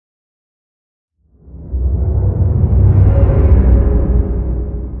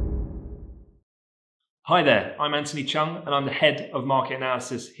Hi there, I'm Anthony Cheung and I'm the head of market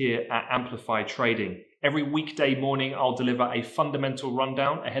analysis here at Amplify Trading. Every weekday morning, I'll deliver a fundamental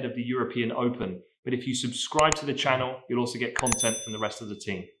rundown ahead of the European Open. But if you subscribe to the channel, you'll also get content from the rest of the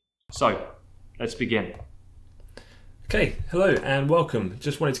team. So let's begin. Okay, hello and welcome.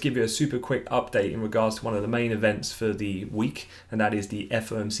 Just wanted to give you a super quick update in regards to one of the main events for the week, and that is the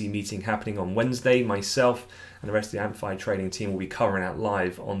FOMC meeting happening on Wednesday. Myself and the rest of the Amplify Trading team will be covering out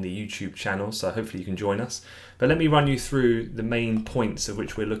live on the YouTube channel, so hopefully you can join us. But let me run you through the main points of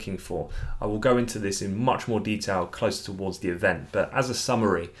which we're looking for. I will go into this in much more detail closer towards the event, but as a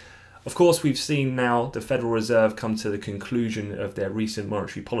summary, of course, we've seen now the Federal Reserve come to the conclusion of their recent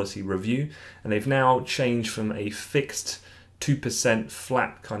monetary policy review, and they've now changed from a fixed 2%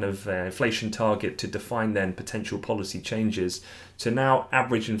 flat kind of inflation target to define then potential policy changes to now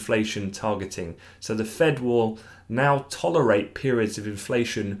average inflation targeting. So the Fed will now tolerate periods of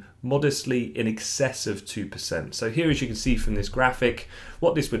inflation modestly in excess of 2%. So here, as you can see from this graphic,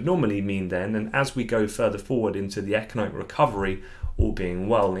 what this would normally mean then, and as we go further forward into the economic recovery, all being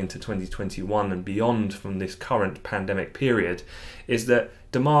well into 2021 and beyond from this current pandemic period, is that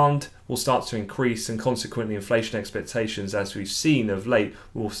demand will start to increase and consequently inflation expectations, as we've seen of late,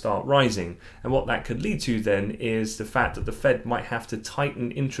 will start rising. And what that could lead to then is the fact that the Fed might have to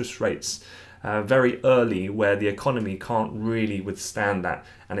tighten interest rates very early where the economy can't really withstand that,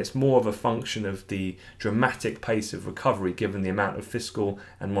 and it's more of a function of the dramatic pace of recovery given the amount of fiscal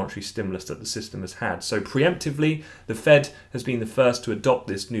and monetary stimulus that the system has had. So preemptively, the Fed has been the first to adopt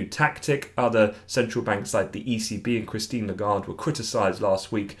this new tactic. Other central banks like the ECB and Christine Lagarde were criticized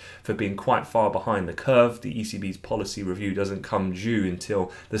last week for being quite far behind the curve. The ECB's policy review doesn't come due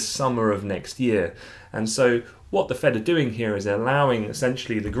until the summer of next year, and so what the Fed are doing here is allowing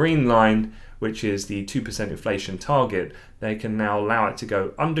essentially the green line, which is the 2% inflation target. They can now allow it to go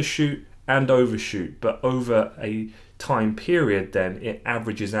undershoot and overshoot, but over a time period then it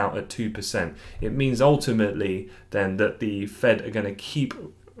averages out at 2%. It means ultimately then that the Fed are going to keep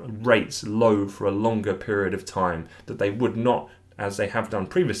rates low for a longer period of time, that they would not, as they have done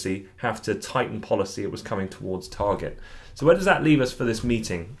previously, have to tighten policy. It was coming towards target. So where does that leave us for this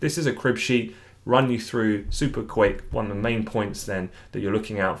meeting? This is a crib sheet. Run you through super quick one of the main points then that you're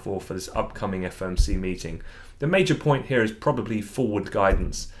looking out for this upcoming FOMC meeting. The major point here is probably forward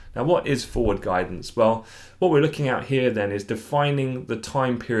guidance. Now, what is forward guidance? Well, what we're looking at here then is defining the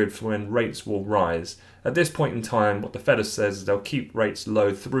time period for when rates will rise. At this point in time, what the Fed says is they'll keep rates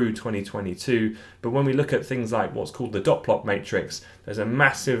low through 2022, but when we look at things like what's called the dot plot matrix, there's a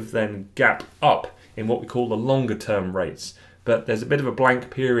massive then gap up in what we call the longer term rates. But there's a bit of a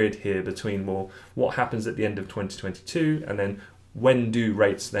blank period here between, well, what happens at the end of 2022 and then when do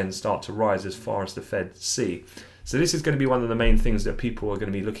rates then start to rise as far as the Fed see. So this is going to be one of the main things that people are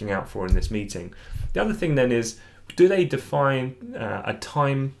going to be looking out for in this meeting. The other thing then is, do they define a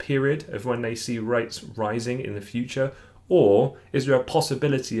time period of when they see rates rising in the future? Or is there a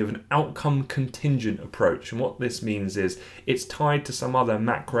possibility of an outcome contingent approach? And what this means is it's tied to some other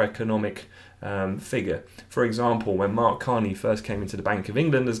macroeconomic figure. For example, when Mark Carney first came into the Bank of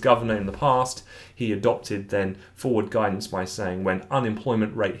England as governor in the past, he adopted then forward guidance by saying when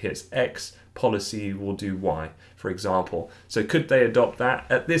unemployment rate hits X, policy will do Y, for example. So could they adopt that?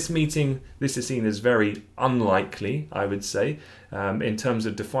 At this meeting, this is seen as very unlikely, I would say. In terms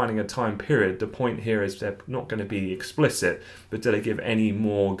of defining a time period, the point here is they're not going to be explicit, but do they give any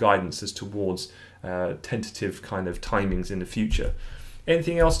more guidance as towards tentative kind of timings in the future?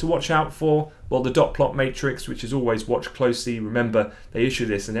 Anything else to watch out for? Well, the dot plot matrix, which is always watched closely. Remember, they issue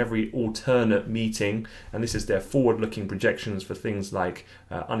this in every alternate meeting, and this is their forward-looking projections for things like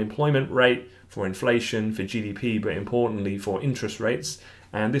unemployment rate, for inflation, for GDP, but importantly for interest rates.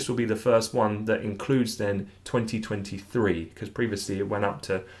 And this will be the first one that includes then 2023, because previously it went up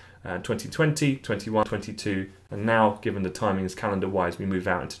to 2020, 21, 22, and now, given the timings calendar-wise, we move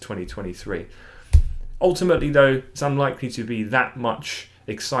out into 2023. Ultimately, though, it's unlikely to be that much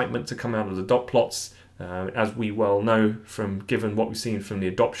excitement to come out of the dot plots, as we well know from given what we've seen from the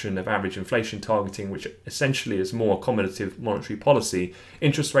adoption of average inflation targeting, which essentially is more accommodative monetary policy.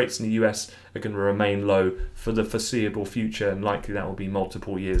 Interest rates in the US are going to remain low for the foreseeable future, and likely that will be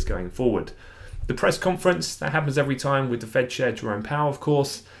multiple years going forward. The press conference, that happens every time with the Fed Chair Jerome Powell, of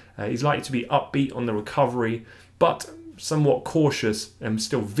course. He's likely to be upbeat on the recovery, but somewhat cautious and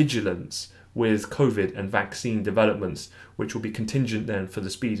still vigilant with COVID and vaccine developments, which will be contingent then for the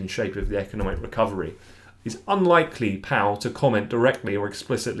speed and shape of the economic recovery. It's unlikely Powell to comment directly or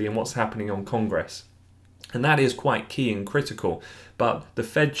explicitly on what's happening on Congress. And that is quite key and critical. But the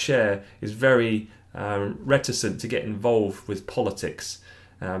Fed chair is very reticent to get involved with politics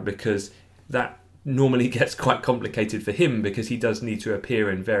because that normally gets quite complicated for him because he does need to appear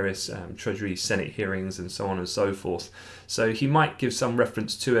in various Treasury Senate hearings and so on and so forth. So he might give some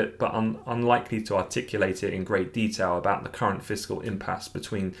reference to it, but unlikely to articulate it in great detail about the current fiscal impasse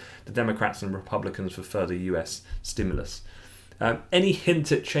between the Democrats and Republicans for further US stimulus. Any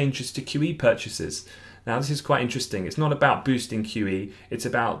hint at changes to QE purchases? Now, this is quite interesting. It's not about boosting QE. It's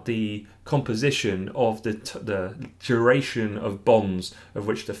about the composition of the duration of bonds of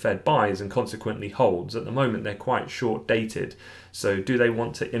which the Fed buys and consequently holds. At the moment, they're quite short dated. So do they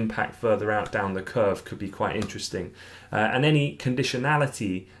want to impact further out down the curve could be quite interesting. And any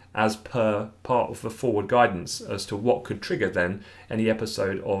conditionality as per part of the forward guidance as to what could trigger then any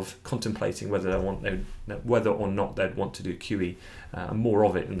episode of contemplating whether or not they'd want to do QE, more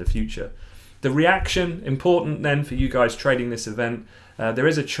of it in the future. The reaction, important then for you guys trading this event. There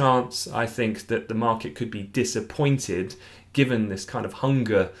is a chance, I think, that the market could be disappointed given this kind of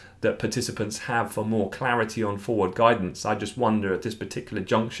hunger that participants have for more clarity on forward guidance. I just wonder at this particular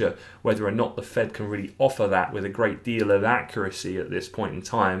juncture whether or not the Fed can really offer that with a great deal of accuracy at this point in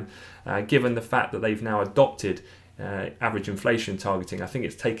time, given the fact that they've now adopted average inflation targeting. I think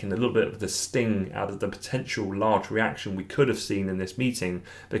it's taken a little bit of the sting out of the potential large reaction we could have seen in this meeting,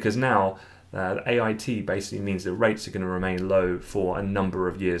 because now the AIT basically means that rates are going to remain low for a number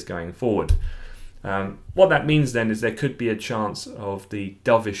of years going forward. What that means then is there could be a chance of the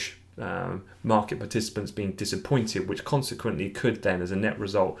dovish market participants being disappointed, which consequently could then, as a net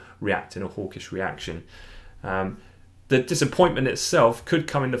result, react in a hawkish reaction. The disappointment itself could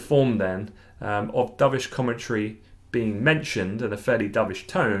come in the form then of dovish commentary being mentioned in a fairly dovish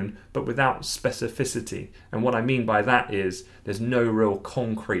tone, but without specificity. And what I mean by that is there's no real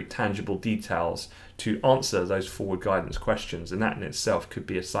concrete, tangible details to answer those forward guidance questions, and that in itself could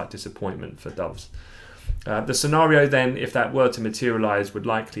be a slight disappointment for doves. The scenario then, if that were to materialize, would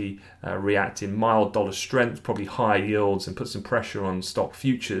likely react in mild dollar strength, probably high yields, and put some pressure on stock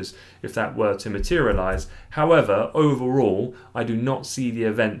futures if that were to materialize. However, overall, I do not see the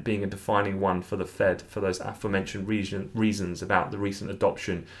event being a defining one for the Fed for those aforementioned reasons about the recent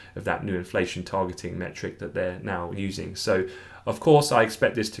adoption of that new inflation targeting metric that they're now using. So, of course, I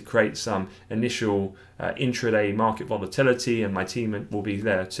expect this to create some initial intraday market volatility, and my team will be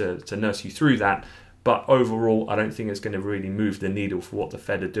there to nurse you through that. But overall, I don't think it's going to really move the needle for what the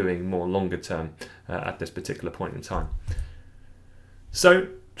Fed are doing more longer term at this particular point in time. So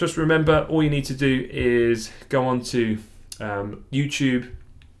just remember, all you need to do is go on to YouTube,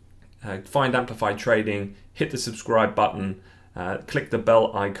 find Amplified Trading, hit the subscribe button, click the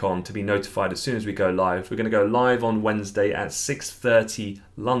bell icon to be notified as soon as we go live. We're going to go live on Wednesday at 6:30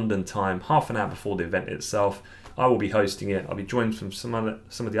 London time, half an hour before the event itself. I will be hosting it. I'll be joined from some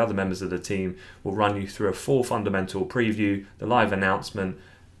of the other members of the team. We'll run you through a full fundamental preview, the live announcement,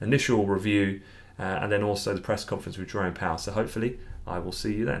 initial review, and then also the press conference with Jerome Powell. So hopefully I will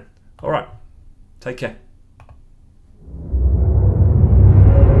see you then. All right, take care.